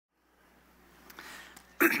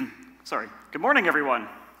Sorry. Good morning, everyone.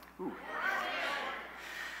 Ooh.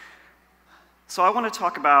 So I want to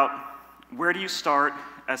talk about where do you start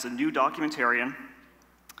as a new documentarian.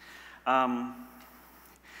 And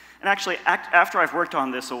actually, after I've worked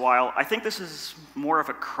on this a while, I think this is more of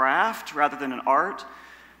a craft rather than an art.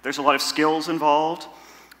 There's a lot of skills involved,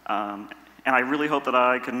 and I really hope that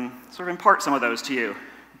I can sort of impart some of those to you.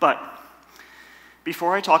 But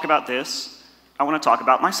before I talk about this, I want to talk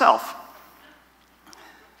about myself.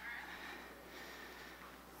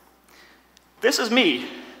 This is me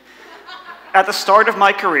at the start of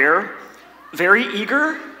my career, very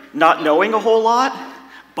eager, not knowing a whole lot,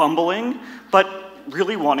 bumbling, but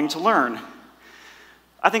really wanting to learn.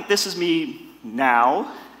 I think this is me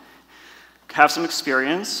now, have some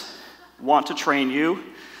experience, want to train you,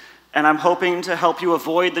 and I'm hoping to help you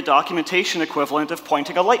avoid the documentation equivalent of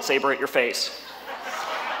pointing a lightsaber at your face.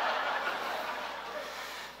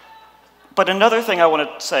 But another thing I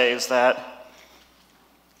want to say is that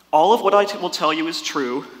all of what I will tell you is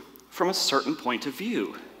true from a certain point of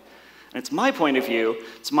view. And it's my point of view,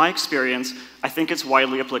 it's my experience, I think it's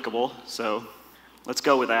widely applicable, so let's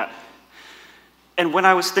go with that. And when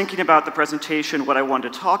I was thinking about the presentation, what I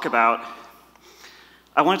wanted to talk about,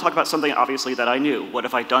 I want to talk about something obviously that I knew. What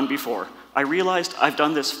have I done before? I realized I've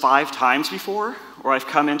done this 5 times before, or I've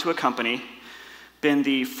come into a company, been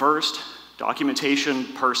the first documentation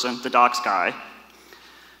person, the docs guy,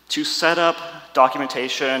 to set up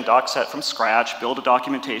documentation, doc set from scratch, build a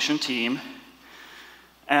documentation team.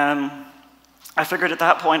 And I figured at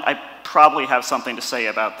that point I probably have something to say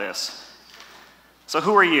about this. So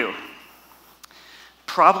who are you?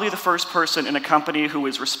 Probably the first person in a company who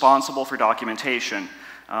is responsible for documentation.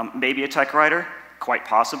 Maybe a tech writer, quite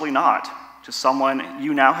possibly not. Just someone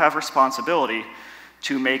you now have responsibility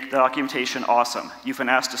to make the documentation awesome. You've been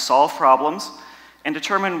asked to solve problems and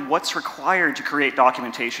determine what's required to create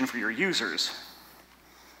documentation for your users.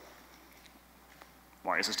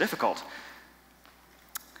 Why is this difficult?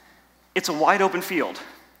 It's a wide open field.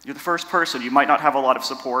 You're the first person. You might not have a lot of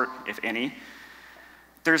support, if any.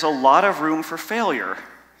 There's a lot of room for failure.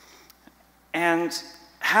 And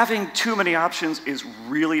having too many options is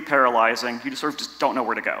really paralyzing. You just sort of just don't know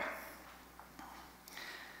where to go.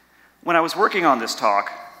 When I was working on this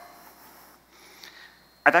talk,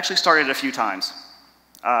 I've actually started a few times.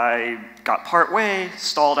 I got part way,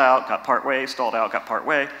 stalled out, got part way, stalled out, got part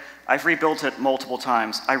way. I've rebuilt it multiple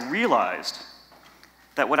times. I realized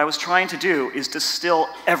that what I was trying to do is distill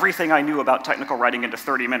everything I knew about technical writing into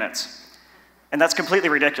 30 minutes. And that's completely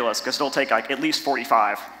ridiculous, because it'll take like at least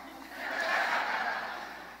 45.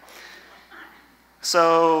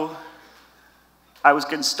 So I was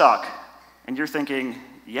getting stuck. And you're thinking,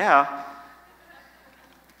 yeah.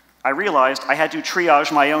 I realized I had to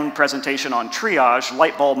triage my own presentation on triage,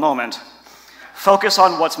 light bulb moment. Focus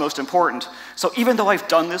on what's most important. So even though I've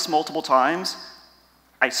done this multiple times,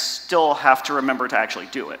 I still have to remember to actually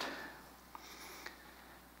do it.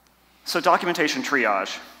 So documentation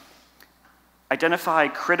triage. Identify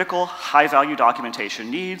critical, high-value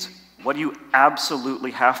documentation needs. What do you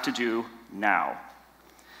absolutely have to do now?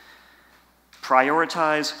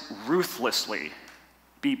 Prioritize ruthlessly.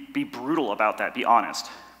 Be brutal about that, be honest.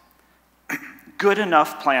 Good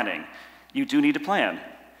enough planning. You do need to plan.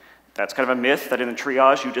 That's kind of a myth that in the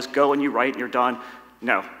triage you just go and you write and you're done.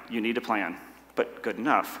 No, you need to plan, but good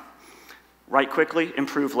enough. Write quickly,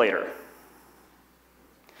 improve later.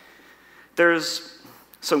 There's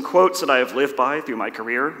some quotes that I have lived by through my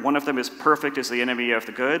career. One of them is perfect is the enemy of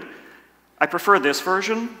the good. I prefer this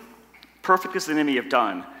version. Perfect is the enemy of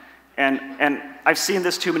done. And I've seen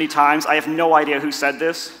this too many times. I have no idea who said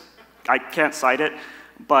this. I can't cite it,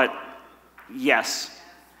 but yes.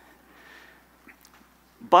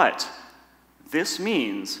 But this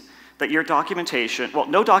means that your documentation, well,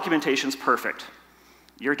 no documentation is perfect.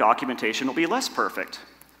 Your documentation will be less perfect.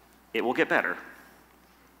 It will get better.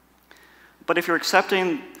 But if you're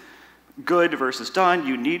accepting good versus done,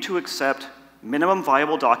 you need to accept minimum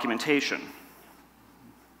viable documentation.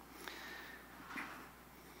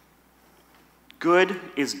 Good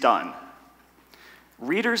is done.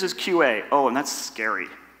 Readers is QA. Oh, and that's scary.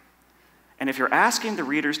 And if you're asking the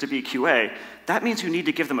readers to be QA, that means you need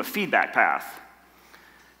to give them a feedback path.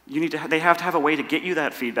 They have to have a way to get you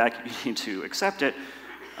that feedback. You need to accept it.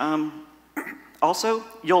 Also,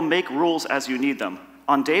 you'll make rules as you need them.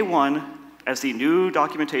 On day 1, as the new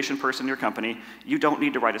documentation person in your company, you don't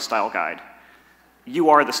need to write a style guide. You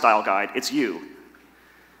are the style guide. It's you.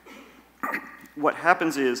 What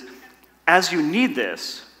happens is, as you need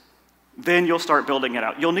this, then you'll start building it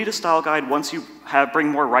out. You'll need a style guide once you bring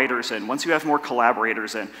more writers in, once you have more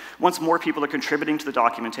collaborators in, once more people are contributing to the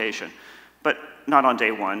documentation. but not on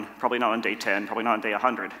day 1, probably not on day 10, probably not on day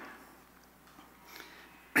 100.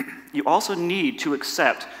 You also need to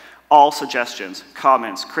accept all suggestions,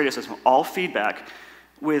 comments, criticism, all feedback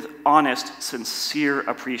with honest, sincere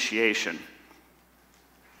appreciation.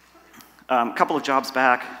 A couple of jobs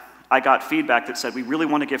back, I got feedback that said, we really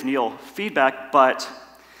want to give Neal feedback, but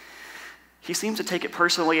he seems to take it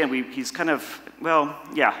personally, and he's kind of, well,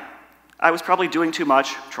 yeah, I was probably doing too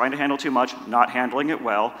much, trying to handle too much, not handling it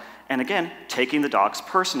well, and again, taking the docs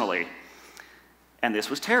personally. And this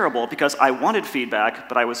was terrible because I wanted feedback,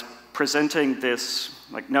 but I was presenting this,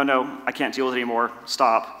 like, no, I can't deal with it anymore,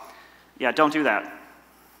 stop. Yeah, don't do that.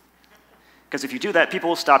 Because if you do that, people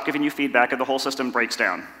will stop giving you feedback and the whole system breaks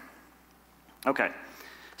down. Okay,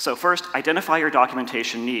 so first, identify your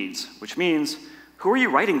documentation needs, which means, who are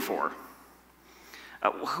you writing for?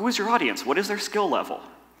 Who is your audience? What is their skill level?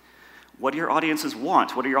 What do your audiences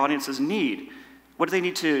want? What do your audiences need? What do they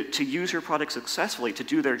need to use your product successfully to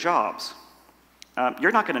do their jobs?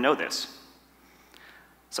 You're not going to know this.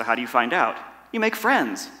 So how do you find out? You make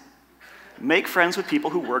friends. Make friends with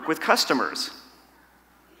people who work with customers.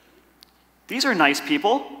 These are nice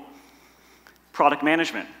people. Product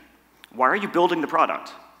management. Why are you building the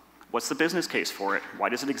product? What's the business case for it? Why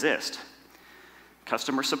does it exist?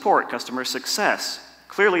 Customer support, customer success.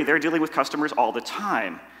 Clearly, they're dealing with customers all the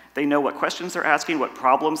time. They know what questions they're asking, what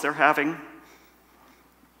problems they're having.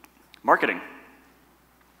 Marketing.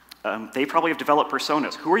 They probably have developed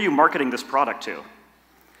personas. Who are you marketing this product to?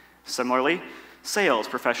 Similarly, sales,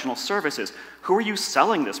 professional services. Who are you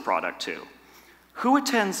selling this product to? Who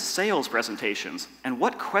attends sales presentations, and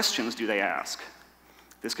what questions do they ask?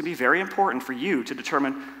 This can be very important for you to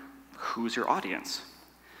determine who's your audience.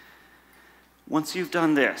 Once you've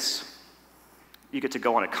done this, you get to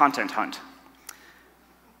go on a content hunt.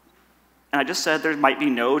 And I just said there might be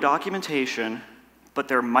no documentation, but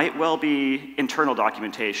there might well be internal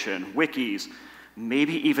documentation, wikis,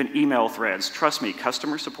 maybe even email threads. Trust me,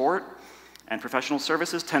 customer support and professional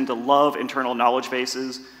services tend to love internal knowledge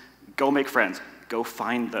bases. Go make friends. Go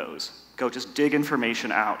find those. Go just dig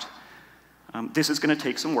information out. This is going to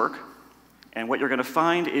take some work. And what you're going to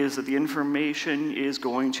find is that the information is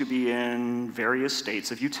going to be in various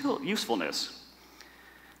states of usefulness.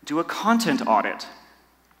 Do a content audit.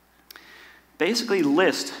 Basically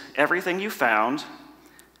list everything you found,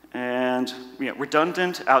 and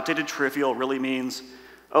redundant, outdated, trivial really means,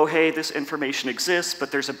 oh hey, this information exists,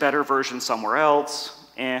 but there's a better version somewhere else.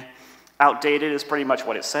 Outdated is pretty much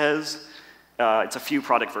what it says. It's a few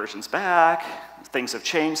product versions back. Things have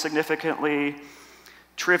changed significantly.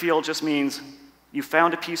 Trivial just means you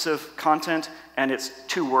found a piece of content and it's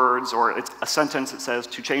 2 words or it's a sentence that says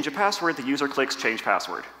to change a password, the user clicks change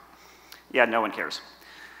password. Yeah, no one cares.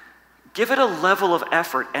 Give it a level of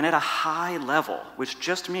effort and at a high level, which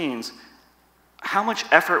just means how much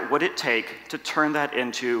effort would it take to turn that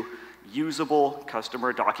into usable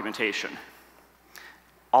customer documentation.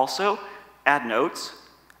 Also, add notes.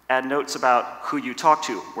 Add notes about who you talked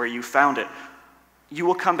to, where you found it. You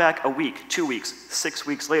will come back a week, 2 weeks, 6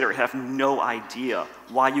 weeks later and have no idea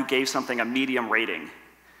why you gave something a medium rating.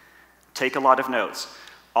 Take a lot of notes.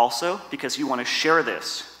 Also, because you want to share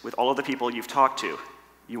this with all of the people you've talked to.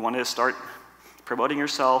 You want to start promoting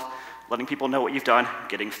yourself, letting people know what you've done,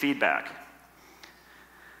 getting feedback.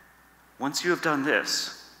 Once you have done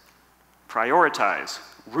this, prioritize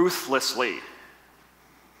ruthlessly.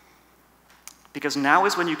 Because now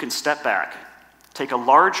is when you can step back, take a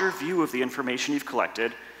larger view of the information you've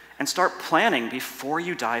collected, and start planning before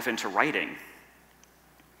you dive into writing.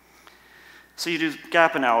 So you do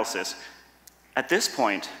gap analysis. At this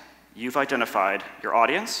point, you've identified your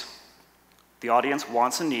audience, the audience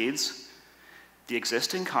wants and needs, the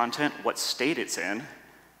existing content, what state it's in.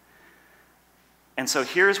 And so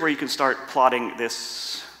here's where you can start plotting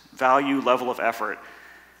this value level of effort.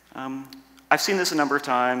 I've seen this a number of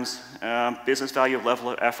times, business value of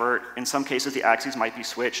level of effort. In some cases, the axes might be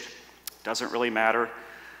switched. Doesn't really matter.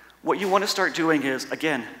 What you want to start doing is,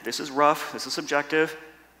 again, this is rough, this is subjective.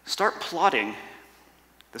 Start plotting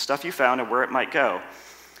the stuff you found and where it might go.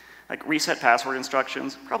 Like reset password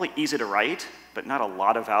instructions, probably easy to write, but not a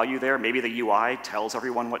lot of value there. Maybe the UI tells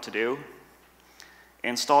everyone what to do.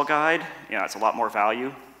 Install guide, yeah, it's a lot more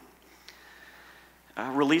value.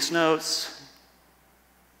 Release notes.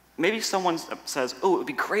 Maybe someone says, oh, it would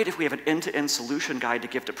be great if we have an end-to-end solution guide to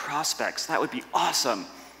give to prospects. That would be awesome.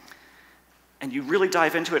 And you really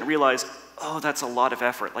dive into it and realize, oh, that's a lot of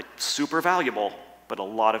effort. Like, super valuable, but a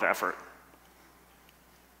lot of effort.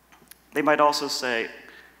 They might also say,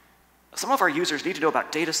 some of our users need to know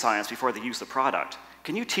about data science before they use the product.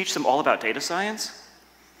 Can you teach them all about data science?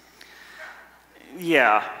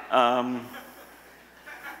 Yeah.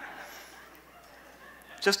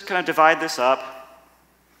 just kind of divide this up.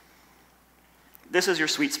 This is your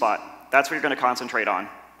sweet spot. That's what you're going to concentrate on.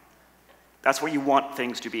 That's where you want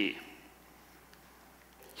things to be.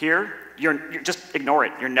 Here, you're just ignore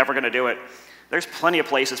it. You're never going to do it. There's plenty of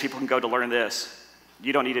places people can go to learn this.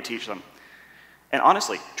 You don't need to teach them. And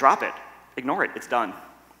honestly, drop it. Ignore it. It's done.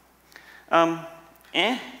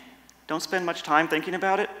 Don't spend much time thinking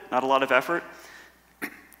about it. Not a lot of effort.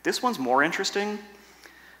 This one's more interesting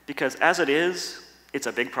because as it is, it's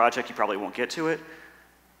a big project. You probably won't get to it.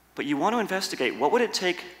 But you want to investigate what would it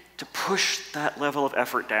take to push that level of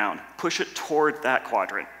effort down, push it toward that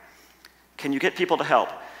quadrant. Can you get people to help?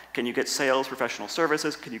 Can you get sales, professional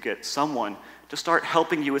services? Can you get someone to start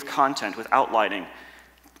helping you with content, with outlining?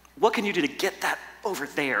 What can you do to get that over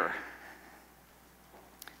there?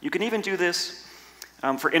 You can even do this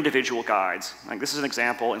for individual guides. Like this is an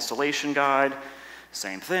example, installation guide,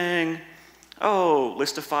 same thing. Oh,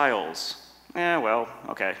 list of files. Well,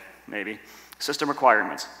 okay, maybe. System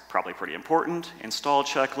requirements, probably pretty important. Install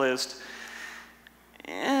checklist,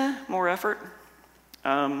 more effort.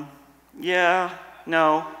 Yeah,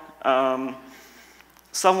 no.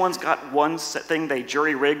 Someone's got one thing, they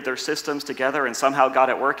jury-rigged their systems together and somehow got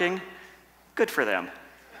it working. Good for them.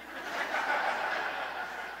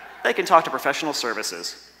 They can talk to professional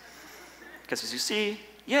services. Because as you see,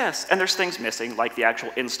 yes, and there's things missing, like the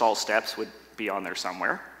actual install steps would be on there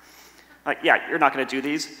somewhere. Like, yeah, you're not going to do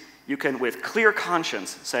these. You can, with clear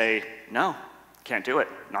conscience, say, no, can't do it,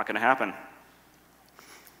 not going to happen.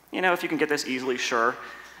 You know, if you can get this easily, sure.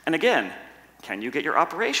 And again, can you get your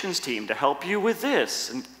operations team to help you with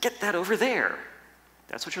this and get that over there?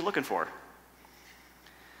 That's what you're looking for.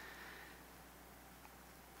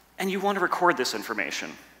 And you want to record this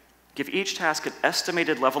information. Give each task an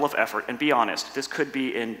estimated level of effort, and be honest. This could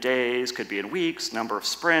be in days, could be in weeks, number of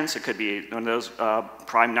sprints, it could be one of those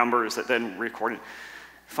prime numbers that then record it.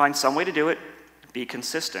 Find some way to do it, be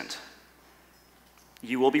consistent.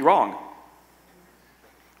 You will be wrong,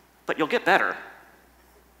 but you'll get better.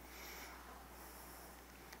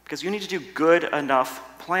 Because you need to do good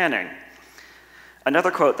enough planning. Another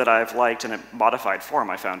quote that I've liked in a modified form,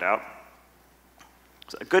 I found out,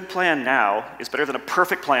 a good plan now is better than a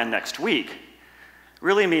perfect plan next week.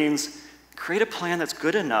 Really means create a plan that's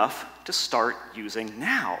good enough to start using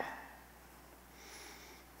now.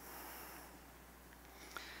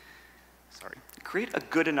 Sorry. Create a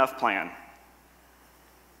good enough plan.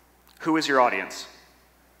 Who is your audience?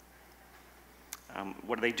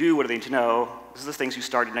 What do they do? What do they need to know? This is the things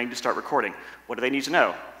you need to start recording. What do they need to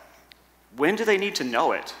know? When do they need to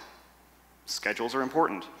know it? Schedules are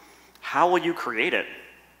important. How will you create it?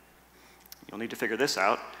 You'll need to figure this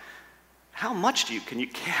out. How much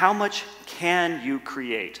can you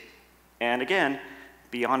create? And again,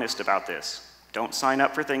 be honest about this. Don't sign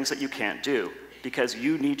up for things that you can't do, because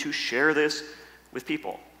you need to share this with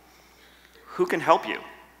people. Who can help you?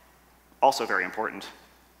 Also very important.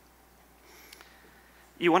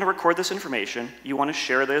 You want to record this information. You want to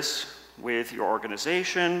share this with your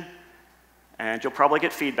organization, and you'll probably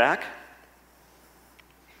get feedback.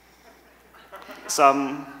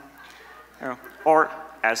 Or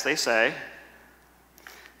as they say,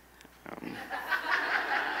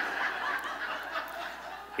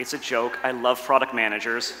 it's a joke. I love product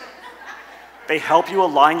managers. They help you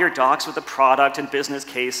align your docs with the product and business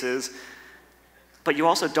cases, but you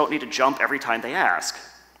also don't need to jump every time they ask.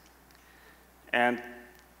 And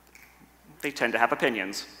they tend to have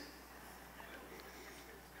opinions.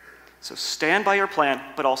 So stand by your plan,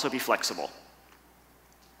 but also be flexible.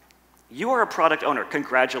 You are a product owner.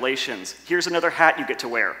 Congratulations. Here's another hat you get to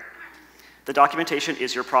wear. The documentation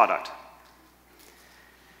is your product.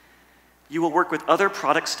 You will work with other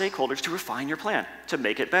product stakeholders to refine your plan, to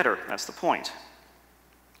make it better. That's the point.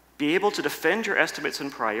 Be able to defend your estimates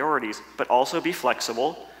and priorities, but also be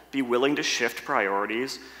flexible. Be willing to shift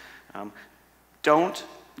priorities. Don't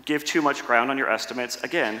give too much ground on your estimates.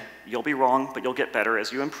 Again, you'll be wrong, but you'll get better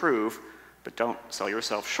as you improve, but don't sell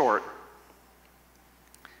yourself short.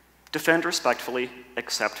 Defend respectfully,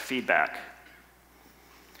 accept feedback.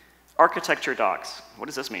 Architecture docs. What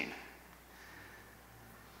does this mean?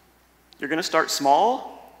 You're going to start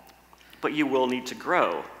small, but you will need to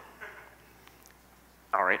grow.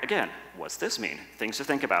 All right, again, what's this mean? Things to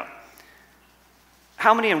think about.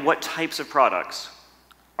 How many and what types of products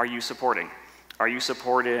are you supporting? Are you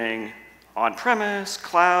supporting on-premise,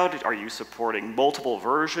 cloud? Are you supporting multiple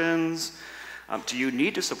versions? Do you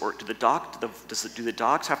need to support, do the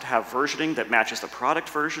docs have to have versioning that matches the product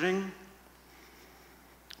versioning?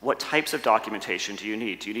 What types of documentation do you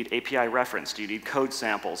need? Do you need API reference? Do you need code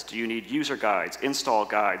samples? Do you need user guides, install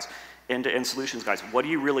guides, end-to-end solutions guides. What do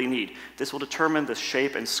you really need? This will determine the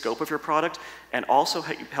shape and scope of your product and also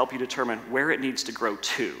help you determine where it needs to grow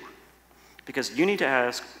to. Because you need to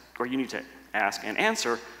ask and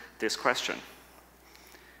answer this question.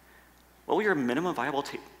 What will your minimum viable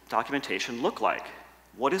documentation look like?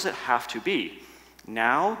 What does it have to be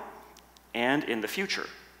now and in the future?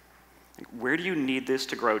 Where do you need this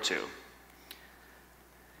to grow to?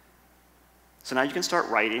 So now you can start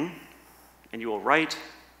writing, and you will write,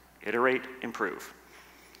 iterate, improve.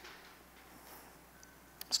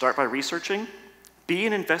 Start by researching. Be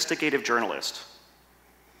an investigative journalist.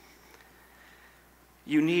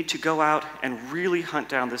 You need to go out and really hunt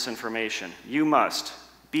down this information. You must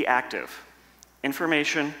be active.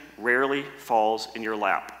 Information rarely falls in your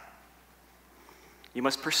lap. You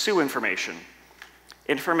must pursue information.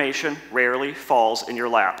 Information rarely falls in your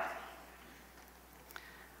lap.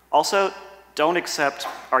 Also, don't accept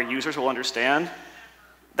our users will understand.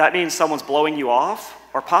 That means someone's blowing you off,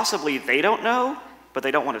 or possibly they don't know, but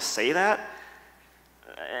they don't want to say that.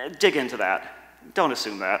 Dig into that. Don't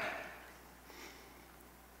assume that.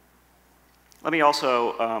 Let me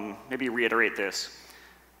also maybe reiterate this.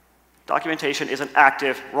 Documentation is an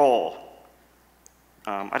active role.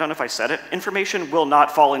 I don't know if I said it. Information will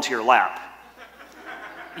not fall into your lap.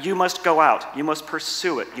 You must go out. You must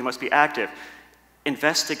pursue it. You must be active.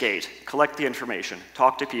 Investigate. Collect the information.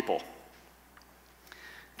 Talk to people.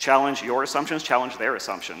 Challenge your assumptions. Challenge their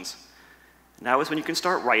assumptions. Now is when you can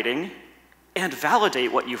start writing and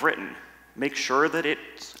validate what you've written. Make sure that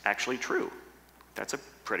it's actually true. That's a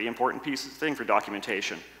pretty important thing for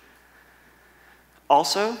documentation.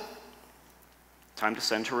 Also, time to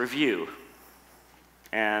send to review.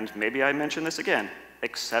 And maybe I mention this again.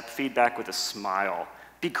 Accept feedback with a smile.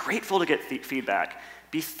 Be grateful to get feedback.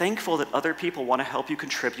 Be thankful that other people want to help you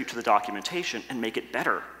contribute to the documentation and make it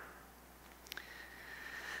better.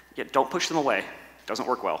 Yet don't push them away. It doesn't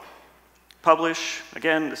work well. Publish.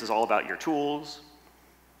 Again, this is all about your tools.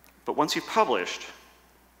 But once you've published,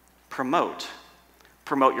 promote.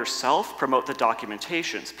 Promote yourself, promote the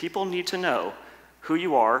documentations. People need to know who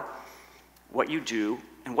you are, what you do,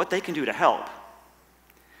 and what they can do to help.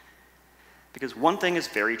 Because one thing is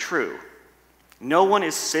very true. No one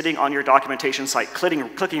is sitting on your documentation site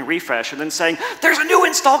clicking refresh and then saying, "There's a new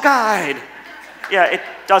install guide!" Yeah, it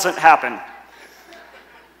doesn't happen.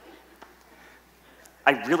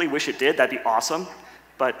 I really wish it did. That'd be awesome.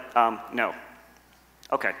 But no.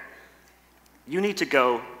 Okay. You need to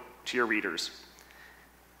go to your readers,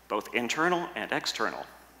 both internal and external.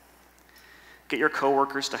 Get your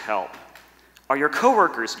coworkers to help. Are your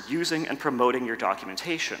coworkers using and promoting your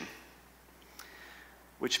documentation?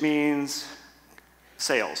 Which means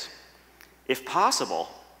sales. If possible,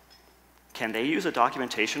 can they use a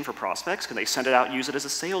documentation for prospects? Can they send it out and use it as a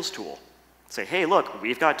sales tool? Say, hey, look,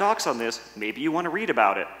 we've got docs on this. Maybe you want to read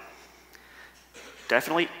about it.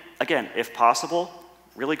 Definitely, again, if possible,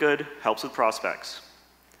 really good, helps with prospects.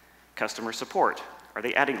 Customer support. Are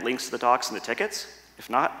they adding links to the docs and the tickets? If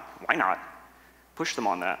not, why not? Push them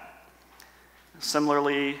on that.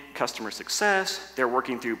 Similarly, customer success, they're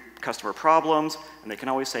working through customer problems, and they can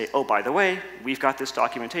always say, oh, by the way, we've got this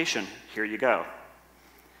documentation. Here you go.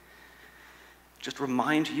 Just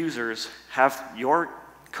remind users, have your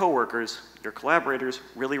coworkers, your collaborators,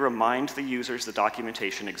 really remind the users the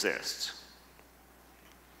documentation exists.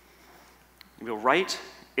 We'll write,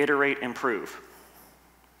 iterate, improve.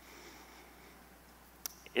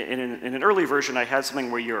 In an early version, I had something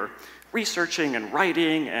where you're researching and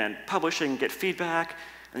writing and publishing, get feedback,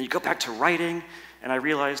 and you go back to writing, and I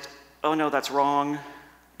realized, oh no, that's wrong.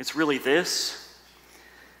 It's really this.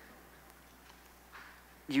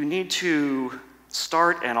 You need to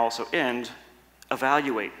start and also end,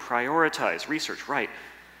 evaluate, prioritize, research, write.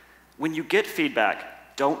 When you get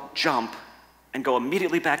feedback, don't jump and go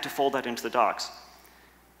immediately back to fold that into the docs.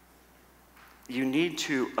 You need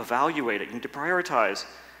to evaluate it, you need to prioritize,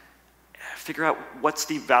 figure out what's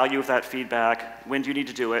the value of that feedback, when do you need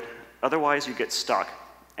to do it, otherwise you get stuck.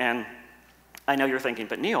 And I know you're thinking,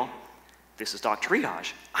 but Neal, this is doc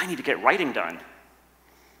triage. I need to get writing done.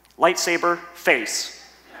 Lightsaber, face.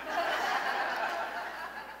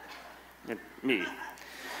 Me.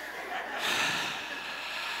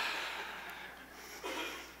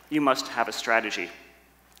 You must have a strategy.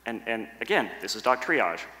 And again, this is doc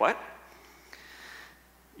triage. What?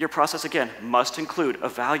 Your process, again, must include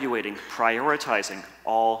evaluating, prioritizing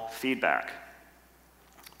all feedback.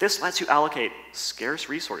 This lets you allocate scarce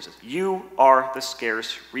resources. You are the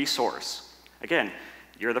scarce resource. Again,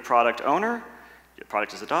 you're the product owner, your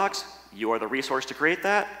product is the docs, you are the resource to create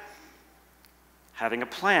that. Having a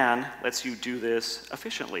plan lets you do this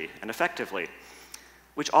efficiently and effectively.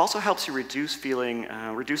 which also helps you reduce the feeling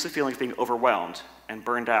of being overwhelmed and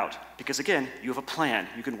burned out. Because again, you have a plan.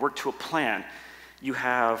 You can work to a plan. You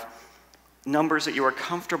have numbers that you are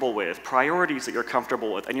comfortable with, priorities that you're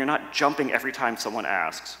comfortable with, and you're not jumping every time someone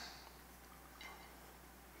asks.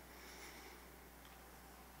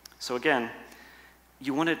 So again,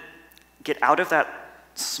 you want to get out of that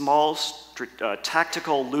small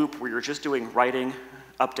tactical loop where you're just doing writing,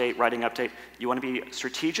 update. You want to be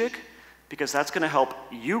strategic, because that's going to help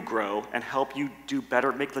you grow and help you do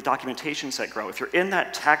better, make the documentation set grow. If you're in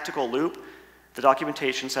that tactical loop, the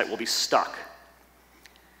documentation set will be stuck.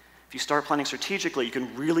 If you start planning strategically, you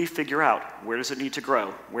can really figure out, where does it need to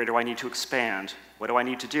grow? Where do I need to expand? What do I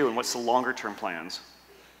need to do? And what's the longer term plans?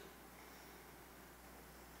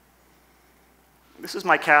 This is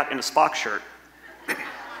my cat in a Spock shirt.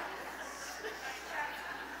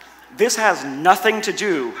 This has nothing to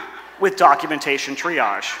do with documentation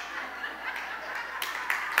triage.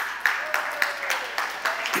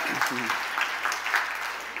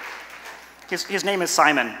 His name is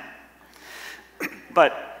Simon.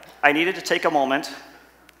 But I needed to take a moment.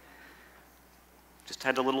 Just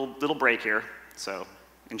had a little break here, so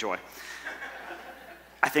enjoy.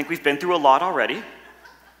 I think we've been through a lot already.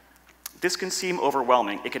 This can seem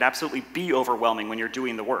overwhelming. It can absolutely be overwhelming when you're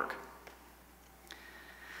doing the work.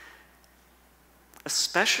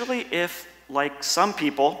 Especially if, like some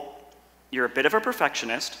people, you're a bit of a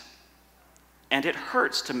perfectionist, and it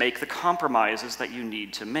hurts to make the compromises that you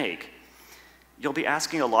need to make. You'll be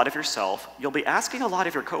asking a lot of yourself. You'll be asking a lot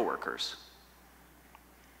of your coworkers,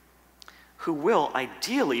 who will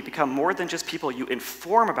ideally become more than just people you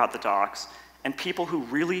inform about the docs, and people who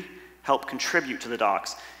really help contribute to the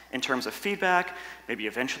docs in terms of feedback. Maybe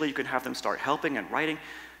eventually you can have them start helping and writing.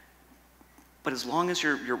 But as long as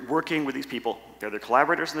you're working with these people, they're the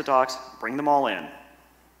collaborators in the docs, bring them all in.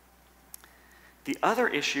 The other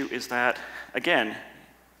issue is that, again,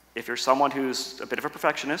 if you're someone who's a bit of a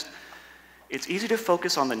perfectionist, it's easy to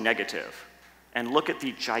focus on the negative and look at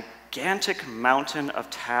the gigantic mountain of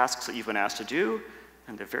tasks that you've been asked to do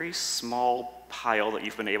and the very small pile that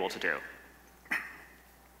you've been able to do.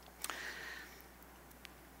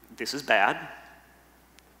 This is bad,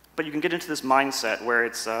 but you can get into this mindset where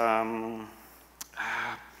it's,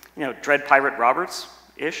 Dread Pirate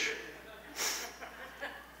Roberts-ish.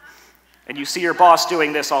 And you see your boss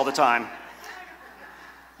doing this all the time.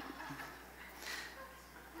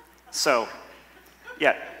 So,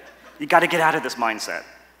 yeah, you got to get out of this mindset.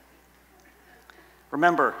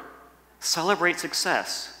 Remember, celebrate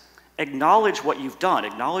success. Acknowledge what you've done.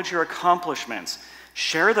 Acknowledge your accomplishments.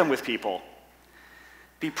 Share them with people.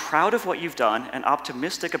 Be proud of what you've done and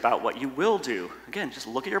optimistic about what you will do. Again, just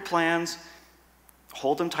look at your plans,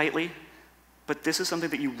 hold them tightly, but this is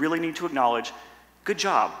something that you really need to acknowledge. Good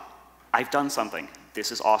job. I've done something.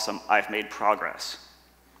 This is awesome. I've made progress.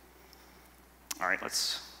 All right,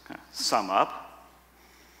 let's sum up.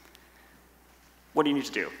 What do you need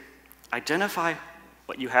to do? Identify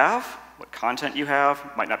what you have, what content you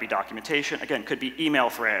have. Might not be documentation. Again, could be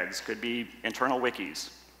email threads, could be internal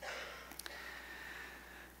wikis.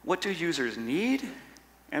 What do users need?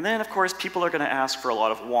 And then, of course, people are going to ask for a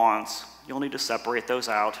lot of wants. You'll need to separate those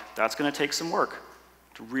out. That's going to take some work.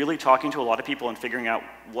 To really talking to a lot of people and figuring out,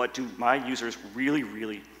 what do my users really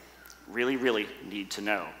need to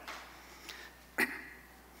know?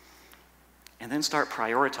 And then start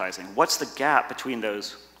prioritizing. What's the gap between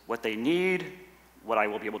those, what they need, what I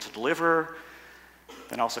will be able to deliver,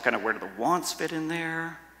 then also kind of where do the wants fit in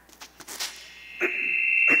there?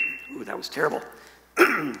 Ooh, that was terrible.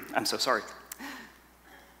 I'm so sorry.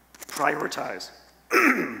 Prioritize.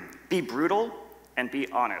 Be brutal and be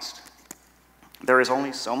honest. There is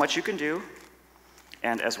only so much you can do,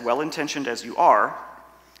 and as well-intentioned as you are,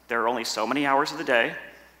 there are only so many hours of the day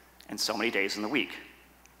and so many days in the week.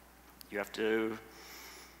 You have to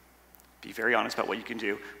be very honest about what you can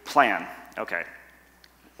do. Plan. Okay.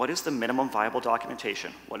 What is the minimum viable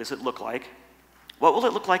documentation? What does it look like? What will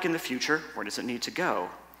it look like in the future? Where does it need to go?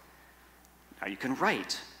 Now you can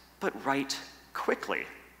write, but write quickly.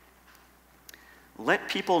 Let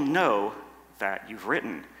people know that you've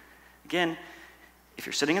written. Again, if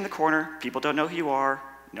you're sitting in the corner, people don't know who you are,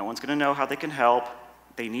 no one's going to know how they can help.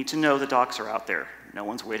 They need to know the docs are out there. No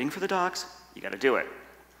one's waiting for the docs. You got to do it.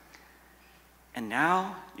 And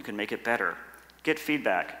now you can make it better. Get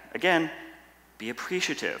feedback. Again, be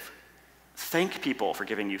appreciative. Thank people for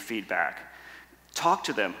giving you feedback. Talk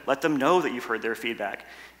to them. Let them know that you've heard their feedback.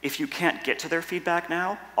 If you can't get to their feedback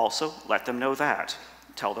now, also let them know that.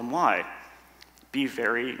 Tell them why. Be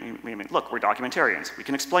very, look, we're documentarians. We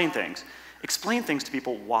can explain things. Explain things to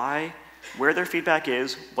people, why, where their feedback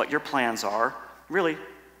is, what your plans are. really,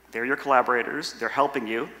 they're your collaborators, they're helping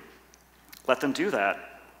you. Let them do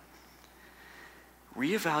that.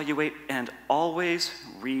 Reevaluate and always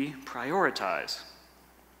reprioritize.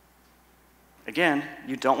 Again,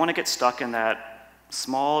 you don't want to get stuck in that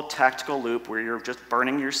small tactical loop where you're just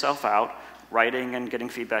burning yourself out, writing and getting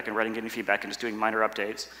feedback and writing and getting feedback and just doing minor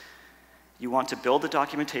updates. You want to build the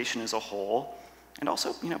documentation as a whole and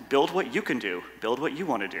also, build what you can do, build what you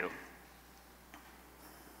want to do.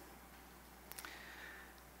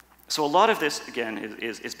 So a lot of this, again,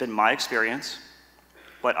 has been my experience,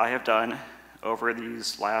 what I have done over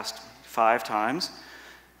these last 5 times.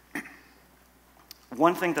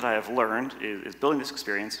 One thing that I have learned is building this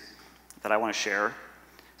experience that I want to share.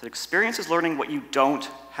 That experience is learning what you don't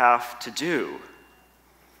have to do.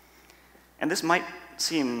 And this might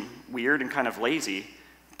seem weird and kind of lazy,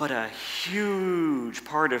 but a huge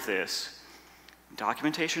part of this,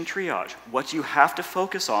 documentation triage, what you have to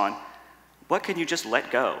focus on, what can you just let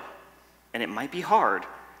go? And it might be hard,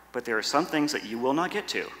 but there are some things that you will not get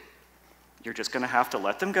to. You're just going to have to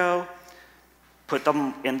let them go, put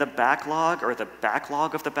them in the backlog or the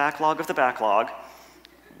backlog of the backlog of the backlog.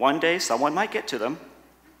 One day, someone might get to them.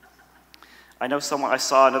 I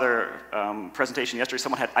saw another presentation yesterday,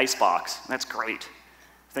 someone had Icebox. That's great.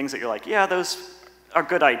 Things that you're like, yeah, those are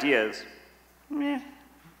good ideas. We're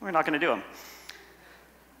not going to do them.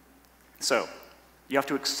 So, you have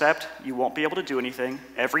to accept you won't be able to do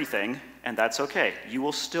everything, and that's okay. You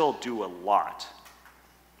will still do a lot.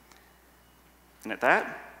 And at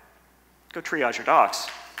that, go triage your docs.